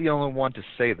can't be the only one to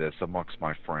say this amongst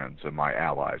my friends and my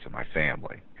allies and my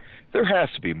family. There has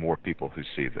to be more people who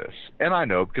see this. And I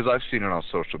know because I've seen it on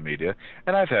social media,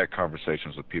 and I've had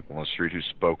conversations with people on the street who've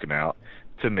spoken out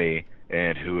to me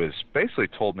and who has basically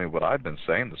told me what I've been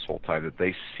saying this whole time, that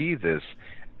they see this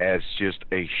as just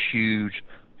a huge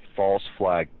false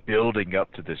flag building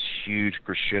up to this huge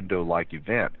crescendo-like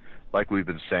event. Like we've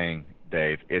been saying,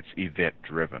 Dave, it's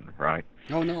event-driven, right?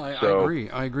 Oh, no,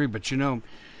 I agree. But,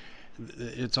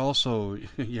 it's also,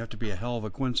 you have to be a hell of a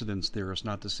coincidence theorist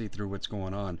not to see through what's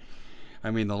going on. I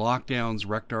mean, the lockdowns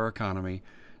wrecked our economy.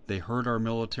 They hurt our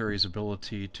military's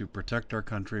ability to protect our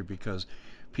country because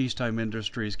peacetime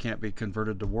industries can't be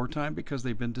converted to wartime because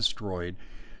they've been destroyed.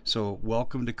 So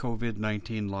welcome to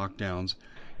COVID-19 lockdowns.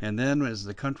 And then as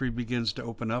the country begins to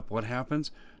open up, what happens?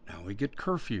 Now we get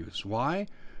curfews. Why?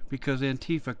 Because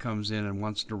Antifa comes in and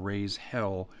wants to raise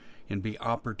hell and be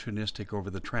opportunistic over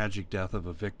the tragic death of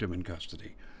a victim in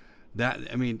custody.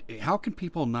 How can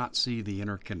people not see the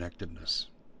interconnectedness?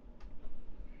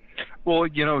 Well,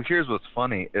 here's what's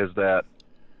funny is that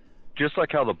just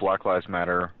like how the Black Lives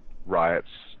Matter riots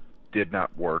did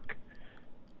not work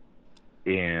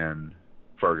in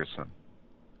Ferguson,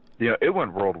 it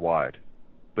went worldwide,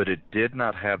 but it did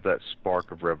not have that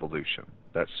spark of revolution,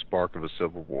 that spark of a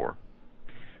civil war.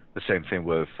 The same thing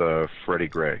with Freddie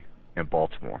Gray in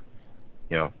Baltimore.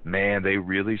 Man, they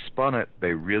really spun it.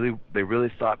 They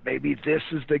really thought maybe this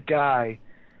is the guy.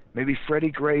 Maybe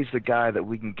Freddie Gray's the guy that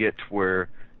we can get to where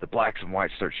the blacks and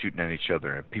whites start shooting at each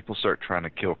other and people start trying to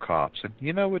kill cops. And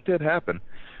it did happen,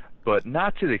 but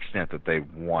not to the extent that they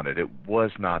wanted. It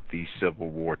was not the Civil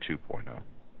War 2.0.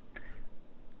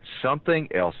 something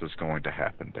else is going to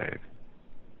happen, Dave.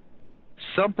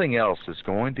 Something else is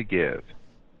going to give,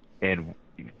 and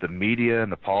the media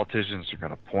and the politicians are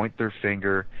going to point their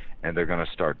finger and they're going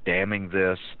to start damning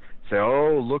this. Say,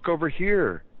 oh, look over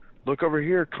here,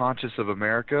 conscious of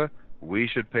America. We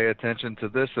should pay attention to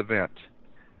this event.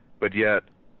 But yet,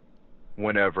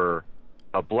 whenever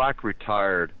a black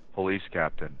retired police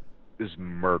captain is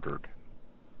murdered,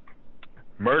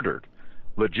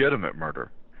 legitimate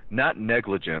murder, not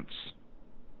negligence,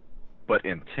 but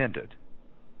intended,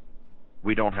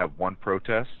 we don't have one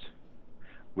protest.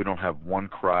 We don't have one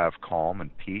cry of calm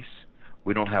and peace.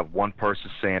 We don't have one person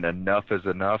saying enough is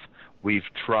enough. We've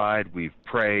tried, we've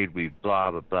prayed, we've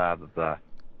blah, blah, blah, blah, blah.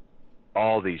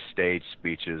 All these stage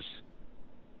speeches,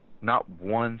 not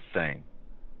one thing.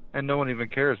 And no one even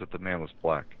cares that the man was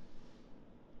black.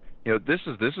 You know, this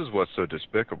is what's so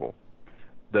despicable.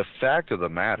 The fact of the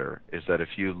matter is that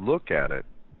if you look at it,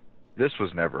 this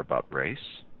was never about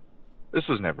race. This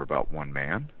was never about one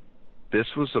man.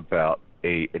 This was about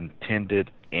a intended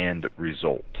end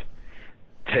result.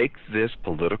 Take this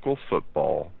political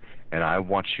football, and I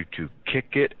want you to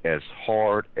kick it as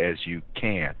hard as you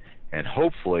can, and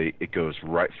hopefully it goes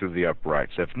right through the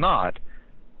uprights. If not,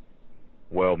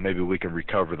 well, maybe we can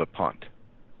recover the punt.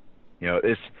 You know,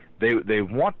 they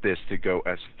want this to go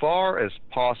as far as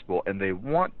possible, and they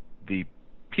want the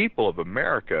people of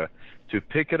America to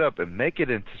pick it up and make it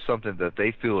into something that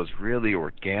they feel is really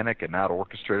organic and not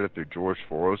orchestrated through George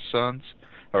Soros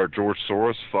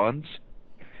funds,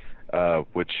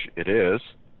 which it is,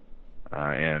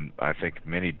 and I think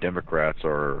many Democrats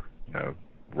are, you know,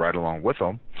 right along with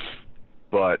them.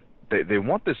 But they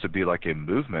want this to be like a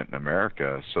movement in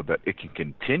America so that it can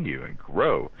continue and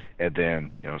grow and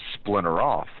then, you know, splinter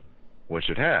off, which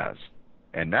it has.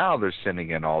 And now they're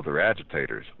sending in all their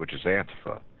agitators, which is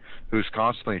Antifa, who's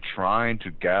constantly trying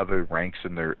to gather ranks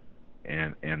in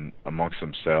amongst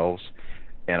themselves.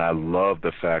 And I love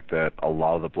the fact that a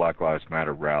lot of the Black Lives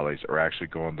Matter rallies are actually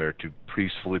going there to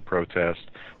peacefully protest,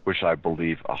 which I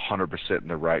believe 100% in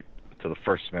the right to the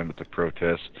First Amendment to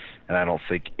protest. And I don't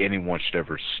think anyone should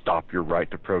ever stop your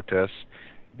right to protest,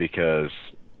 because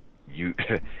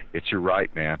it's your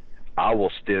right, man. I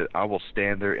will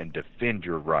stand there and defend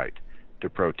your right to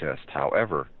protest.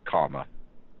 However,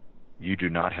 you do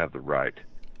not have the right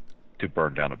to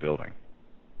burn down a building,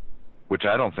 which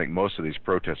I don't think most of these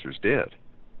protesters did.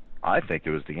 I think it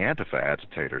was the Antifa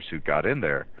agitators who got in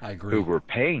there, I agree. who were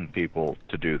paying people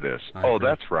to do this. I agree.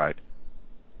 That's right.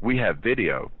 We have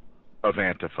video of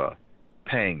Antifa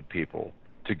paying people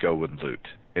to go and loot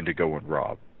and to go and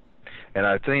rob. And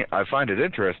I find it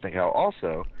interesting how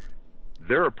also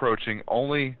they're approaching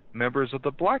only members of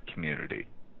the black community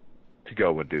to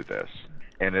go and do this.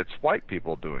 And it's white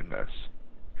people doing this.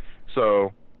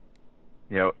 So,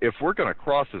 you know, if we're going to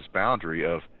cross this boundary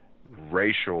of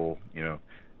racial, you know,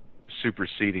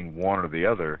 superseding one or the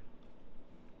other,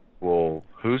 well,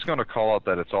 who's going to call out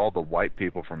that it's all the white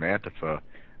people from Antifa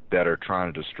that are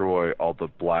trying to destroy all the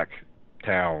black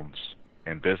towns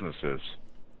and businesses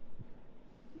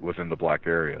within the black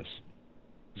areas?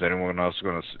 Is anyone else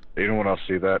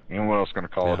see that? Anyone else going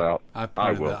to call it out?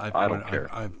 I will. I don't care.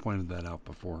 I've pointed that out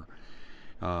before.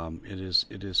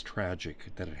 It is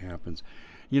tragic that it happens.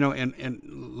 You know, and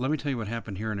let me tell you what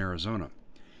happened here in Arizona.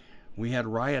 We had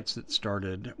riots that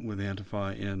started with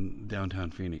Antifa in downtown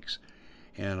Phoenix,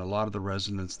 and a lot of the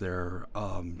residents there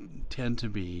tend to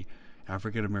be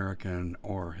African American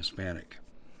or Hispanic.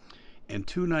 And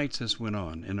 2 nights this went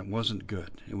on, and it wasn't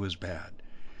good. It was bad.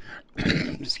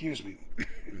 Excuse me.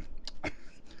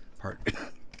 Pardon.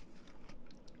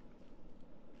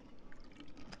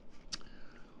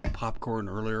 Popcorn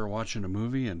earlier, watching a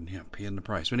movie, and paying the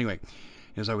price. But anyway,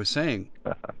 as I was saying,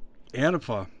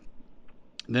 Antifa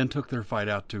then took their fight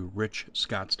out to Rich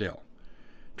Scottsdale,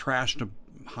 trashed a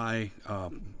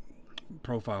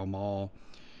high-profile mall,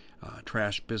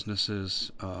 trashed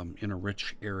businesses in a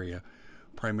rich area,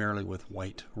 primarily with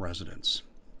white residents.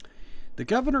 The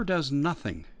governor does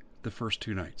nothing the first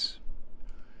 2 nights.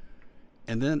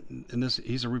 And then,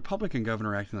 he's a Republican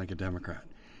governor acting like a Democrat.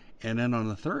 And then on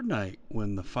the 3rd night,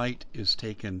 when the fight is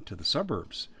taken to the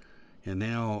suburbs, and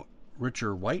now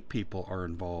richer white people are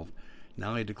involved,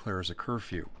 now he declares a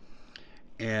curfew.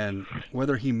 And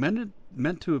whether he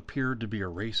meant to appear to be a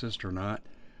racist or not,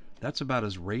 that's about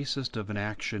as racist of an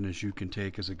action as you can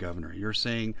take as a governor. You're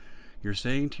saying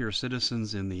to your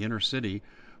citizens in the inner city,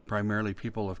 primarily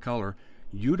people of color,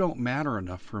 you don't matter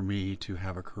enough for me to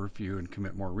have a curfew and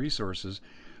commit more resources.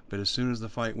 But as soon as the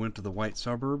fight went to the white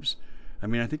suburbs, I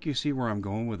mean, I think you see where I'm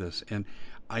going with this. And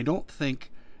I don't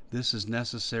think this is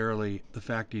necessarily the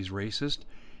fact he's racist.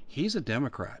 He's a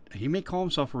Democrat. He may call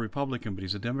himself a Republican, but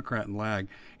he's a Democrat in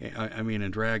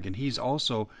in drag, and he's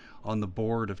also on the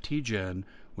board of TGen,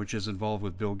 which is involved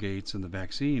with Bill Gates and the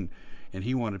vaccine. And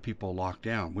he wanted people locked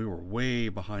down. We were way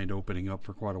behind opening up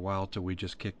for quite a while till we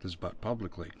just kicked his butt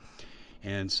publicly.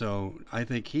 And so I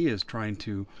think he is trying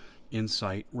to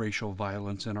incite racial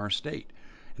violence in our state.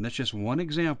 And that's just one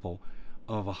example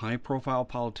of a high profile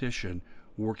politician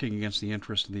working against the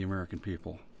interests of the American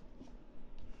people.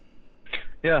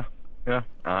 Yeah, yeah,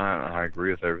 I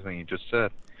agree with everything you just said.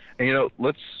 And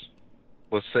let's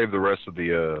save the rest of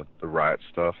the riot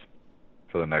stuff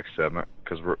for the next segment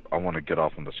because I want to get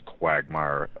off on this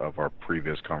quagmire of our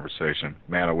previous conversation.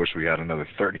 Man, I wish we had another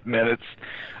 30 minutes.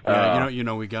 Yeah,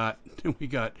 we got we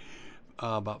got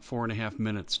about 4.5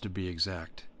 minutes to be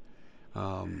exact.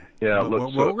 Yeah,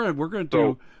 we're gonna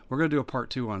do a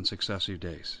part 2 on successive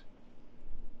days.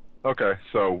 Okay,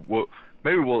 so we'll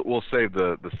save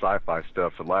the sci-fi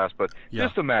stuff for last, but Yeah.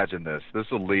 just imagine this. This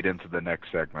will lead into the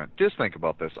next segment. Just think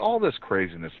about this. All this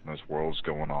craziness in this world is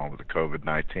going on with the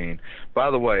COVID-19.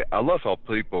 By the way, I love how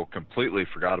people completely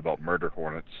forgot about murder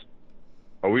hornets.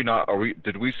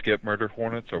 Did we skip murder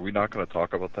hornets? Are we not going to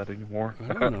talk about that anymore?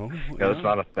 I don't know. Yeah, it's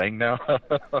not a thing now.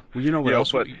 Well, you know what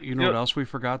else? But, what else we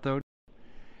forgot though?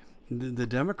 The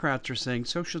Democrats are saying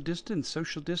social distance,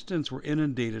 social distance. We're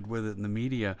inundated with it in the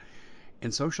media,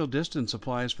 and social distance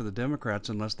applies for the Democrats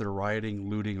unless they're rioting,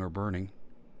 looting, or burning.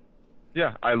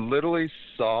 Yeah, I literally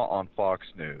saw on Fox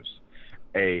News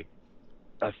a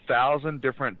 1,000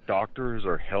 different doctors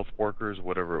or health workers,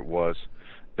 whatever it was,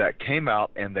 that came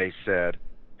out and they said,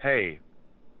 "Hey,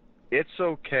 it's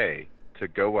okay to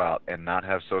go out and not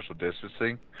have social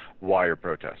distancing while you're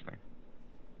protesting.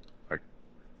 Like,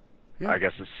 Yeah. I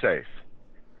guess it's safe."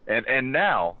 And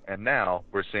now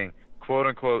we're seeing quote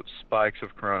unquote spikes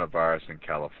of coronavirus in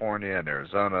California and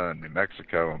Arizona and New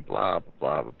Mexico and blah blah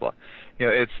blah blah blah.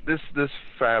 It's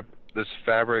this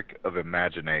fabric of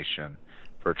imagination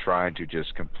for trying to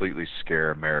just completely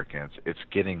scare Americans. It's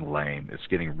getting lame. It's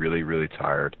getting really, really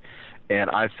tired.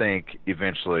 And I think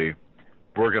eventually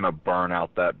we're going to burn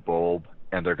out that bulb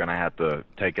and they're going to have to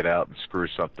take it out and screw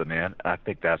something in. I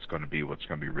think that's going to be what's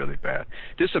going to be really bad.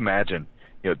 Just imagine,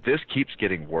 this keeps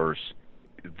getting worse.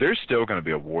 There's still going to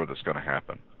be a war that's going to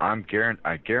happen. I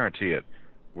guarantee it.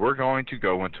 We're going to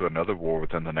go into another war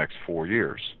within the next 4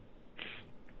 years.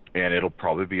 And it'll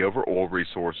probably be over oil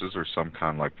resources or some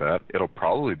kind like that. It'll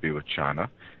probably be with China.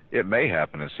 It may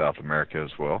happen in South America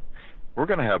as well. We're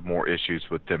going to have more issues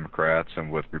with Democrats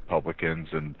and with Republicans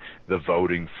and the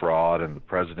voting fraud and the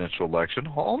presidential election.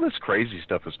 All this crazy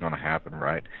stuff is going to happen,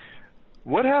 right?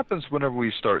 What happens whenever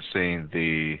we start seeing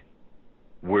the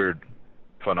weird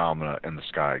phenomena in the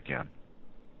sky again?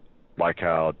 Like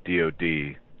how DOD,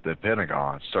 the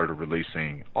Pentagon, started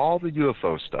releasing all the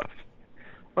UFO stuff.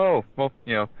 Oh, well,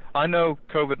 I know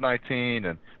COVID-19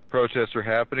 and protests are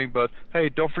happening, but hey,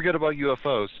 don't forget about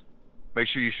UFOs. Make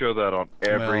sure you show that on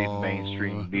every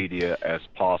mainstream media as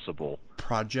possible.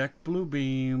 Project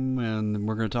Bluebeam, and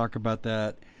we're going to talk about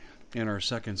that in our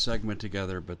second segment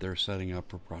together, but they're setting up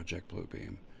for Project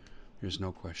Bluebeam. There's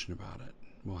no question about it.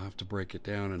 We'll have to break it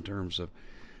down in terms of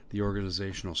the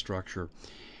organizational structure.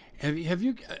 Have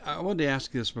you? I wanted to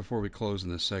ask this before we close in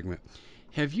this segment.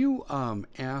 Have you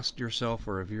asked yourself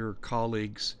or have your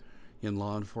colleagues in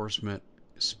law enforcement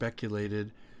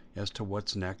speculated as to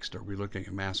what's next? Are we looking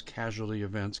at mass casualty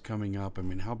events coming up? I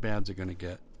mean, how bad's it going to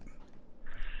get?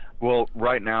 Well,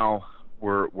 right now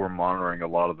we're monitoring a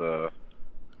lot of the.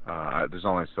 There's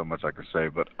only so much I can say,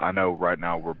 but I know right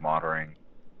now we're monitoring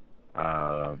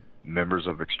members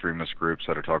of extremist groups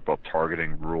that are talking about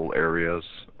targeting rural areas,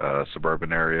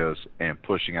 suburban areas, and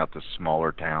pushing out to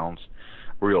smaller towns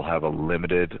where you'll have a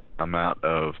limited amount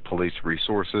of police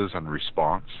resources and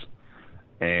response.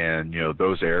 And,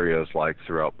 those areas like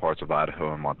throughout parts of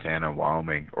Idaho and Montana and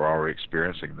Wyoming are already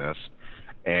experiencing this.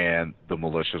 And the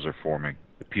militias are forming.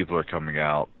 The people are coming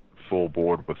out full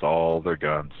board with all their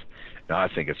guns. And I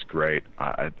think it's great.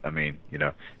 I mean,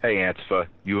 hey, Antifa,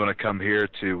 you want to come here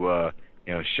to,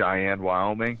 Cheyenne,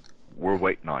 Wyoming? We're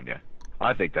waiting on you.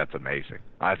 I think that's amazing.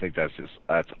 I think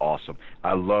that's awesome.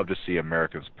 I love to see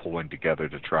Americans pulling together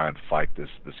to try and fight this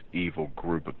evil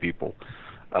group of people.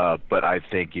 But I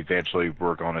think eventually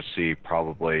we're going to see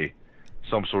probably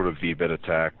some sort of VBIT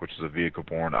attack, which is a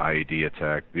vehicle-borne IED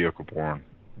attack, vehicle-borne,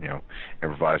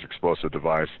 improvised explosive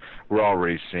device. We're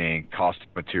already seeing caustic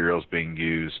materials being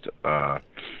used,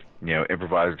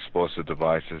 improvised explosive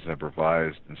devices,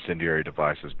 improvised incendiary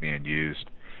devices being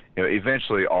used.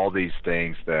 Eventually all these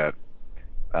things that,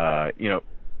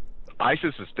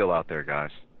 ISIS is still out there, guys.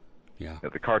 Yeah.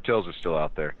 The cartels are still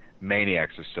out there.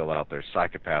 Maniacs are still out there.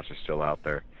 Psychopaths are still out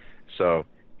there. So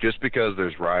just because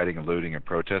there's rioting and looting and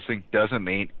protesting doesn't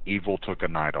mean evil took a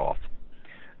night off.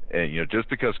 And just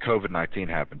because COVID-19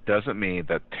 happened doesn't mean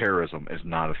that terrorism is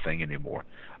not a thing anymore.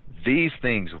 These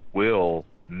things will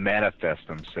manifest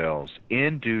themselves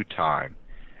in due time.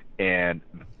 And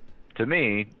to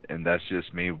me, and that's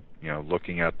just me,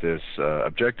 looking at this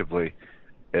objectively,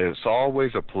 it's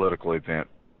always a political event.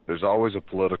 There's always a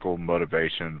political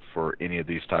motivation for any of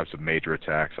these types of major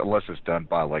attacks, unless it's done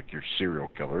by like your serial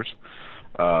killers.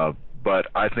 But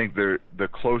I think the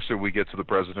closer we get to the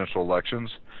presidential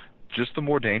elections, just the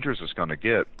more dangerous it's going to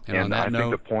get. And I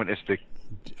think the point is to.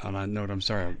 on that note, I'm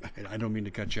sorry, I don't mean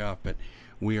to cut you off, but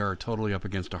we are totally up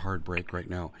against a hard break right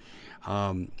now.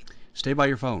 Stay by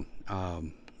your phone.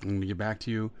 I'm going to get back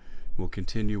to you. We'll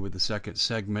continue with the second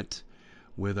segment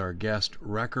with our guest,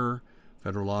 Wrecker,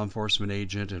 federal law enforcement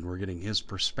agent, and we're getting his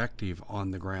perspective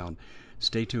on the ground.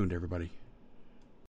 Stay tuned, everybody.